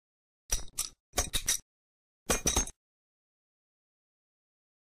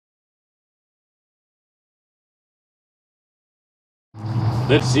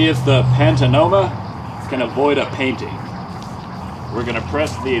Let's see if the Pantonma can avoid a painting. We're going to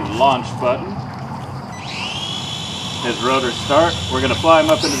press the launch button. His rotors start. We're going to fly him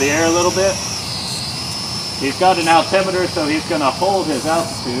up into the air a little bit. He's got an altimeter, so he's going to hold his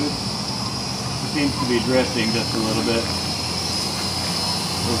altitude. He seems to be drifting just a little bit.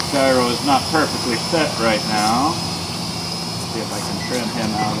 His gyro is not perfectly set right now. See if I can trim him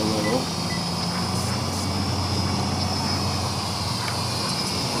out a little.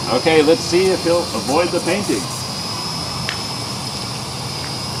 Okay, let's see if he'll avoid the painting.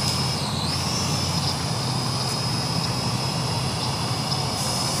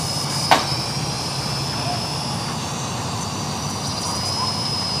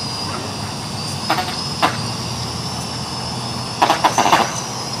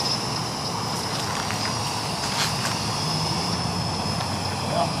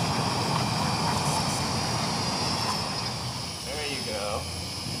 There you go.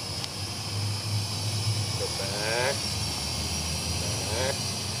 Go back. Back.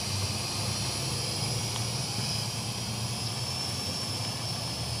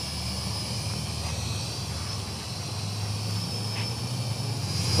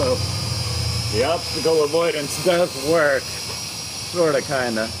 So, the obstacle avoidance does work. Sorta,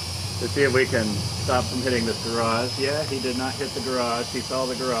 kinda. To see if we can stop from hitting this garage. Yeah, he did not hit the garage. He saw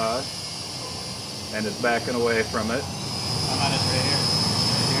the garage. And is backing away from it. I'm on it right here.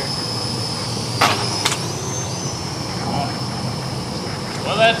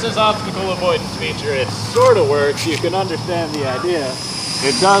 Well, that's his obstacle avoidance feature. It sort of works. You can understand the idea.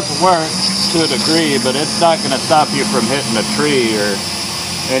 It does work to a degree, but it's not going to stop you from hitting a tree or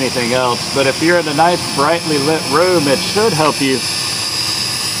anything else. But if you're in a nice, brightly lit room, it should help you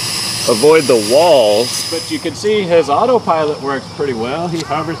avoid the walls. But you can see his autopilot works pretty well. He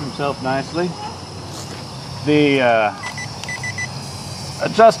hovers himself nicely. The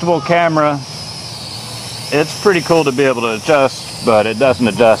adjustable camera, it's pretty cool to be able to adjust, but it doesn't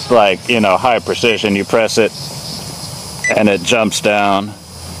adjust like, you know, high precision. You press it and it jumps down.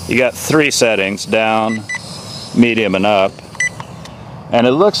 You got 3 settings, down, medium, and up. And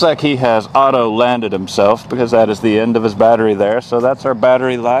it looks like he has auto landed himself because that is the end of his battery there. So that's our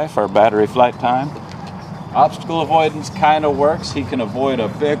battery life, our battery flight time. Obstacle avoidance kind of works. He can avoid a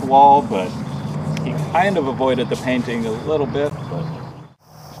big wall, but he kind of avoided the painting a little bit. But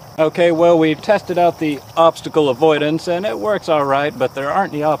okay, well, we tested out the obstacle avoidance and it works all right, but there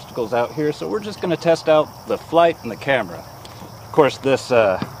aren't any obstacles out here, so we're just going to test out the flight and the camera. Of course, this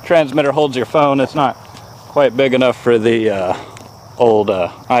transmitter holds your phone. It's not quite big enough for the old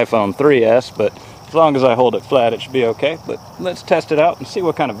iPhone 3S, but as long as I hold it flat, it should be okay. But let's test it out and see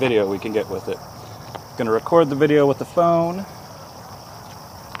what kind of video we can get with it. I'm going to record the video with the phone.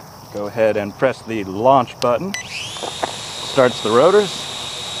 Go ahead and press the launch button. Starts the rotors.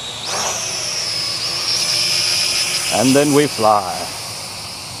 And then we fly.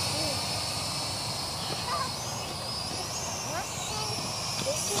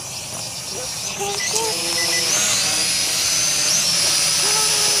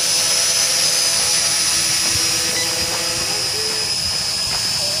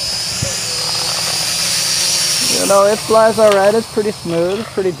 You know, it flies all right. It's pretty smooth.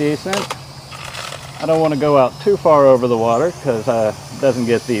 It's pretty decent. I don't want to go out too far over the water because it doesn't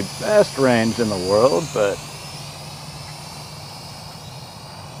get the best range in the world, but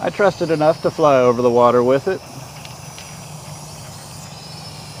I trust it enough to fly over the water with it.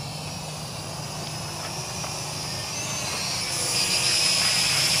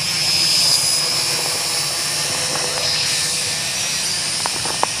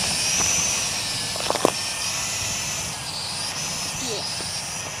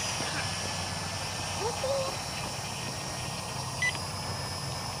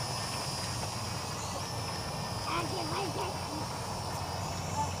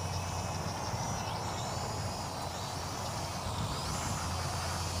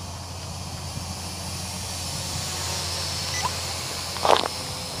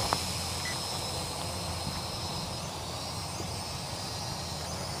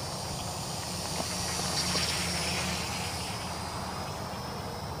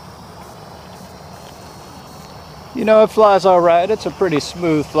 You know, it flies all right. It's a pretty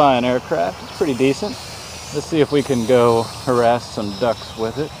smooth flying aircraft. It's pretty decent. Let's see if we can go harass some ducks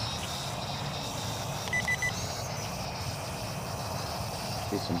with it.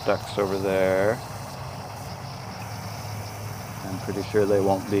 See some ducks over there. I'm pretty sure they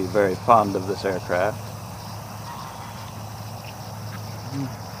won't be very fond of this aircraft.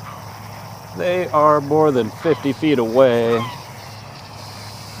 They are more than 50 feet away,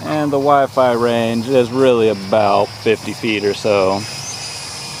 and the Wi-Fi range is really about 50 feet or so.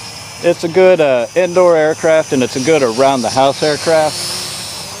 It's a good indoor aircraft, and it's a good around-the-house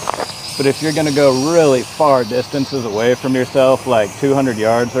aircraft. But if you're going to go really far distances away from yourself, like 200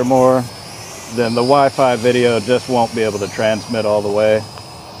 yards or more, then the Wi-Fi video just won't be able to transmit all the way.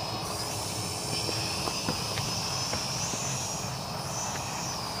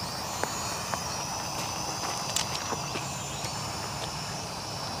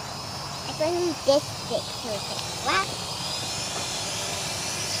 I bring this stick to it. What?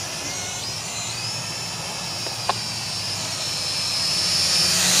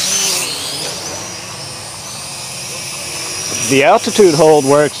 The altitude hold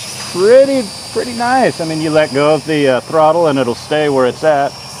works pretty nice. I mean, you let go of the throttle and it'll stay where it's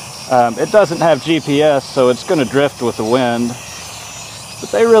at. It doesn't have GPS, so it's going to drift with the wind.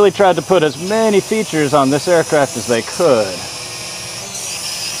 But they really tried to put as many features on this aircraft as they could.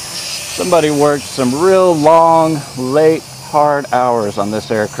 Somebody worked some real long, late, hard hours on this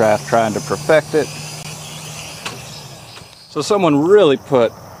aircraft trying to perfect it. So someone really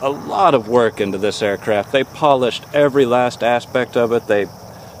put a lot of work into this aircraft. They polished every last aspect of it. They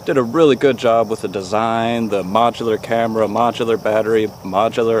did a really good job with the design, the modular camera, modular battery,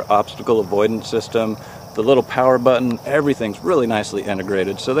 modular obstacle avoidance system, the little power button. Everything's really nicely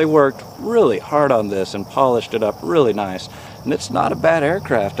integrated. So they worked really hard on this and polished it up really nice. And it's not a bad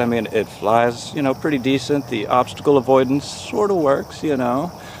aircraft. I mean, it flies, you know, pretty decent. The obstacle avoidance sort of works, you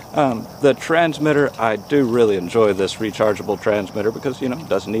know. The transmitter, I do really enjoy this rechargeable transmitter because, you know, it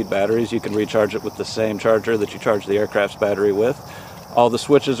doesn't need batteries. You can recharge it with the same charger that you charge the aircraft's battery with. All the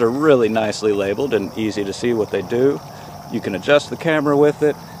switches are really nicely labeled and easy to see what they do. You can adjust the camera with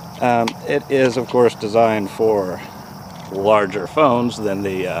it. It is, of course, designed for larger phones than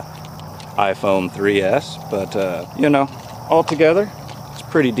the iPhone 3S, but, you know, altogether, it's a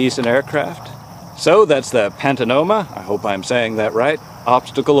pretty decent aircraft. So that's the Pantonma, I hope I'm saying that right,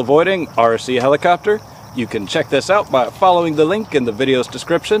 obstacle avoiding RC helicopter. You can check this out by following the link in the video's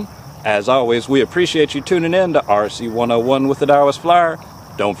description. As always, we appreciate you tuning in to RC 101 with the Taoist Flyer.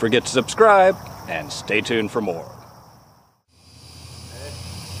 Don't forget to subscribe and stay tuned for more.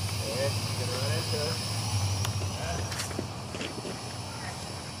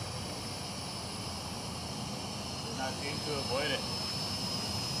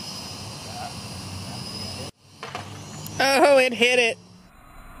 Oh, it hit it.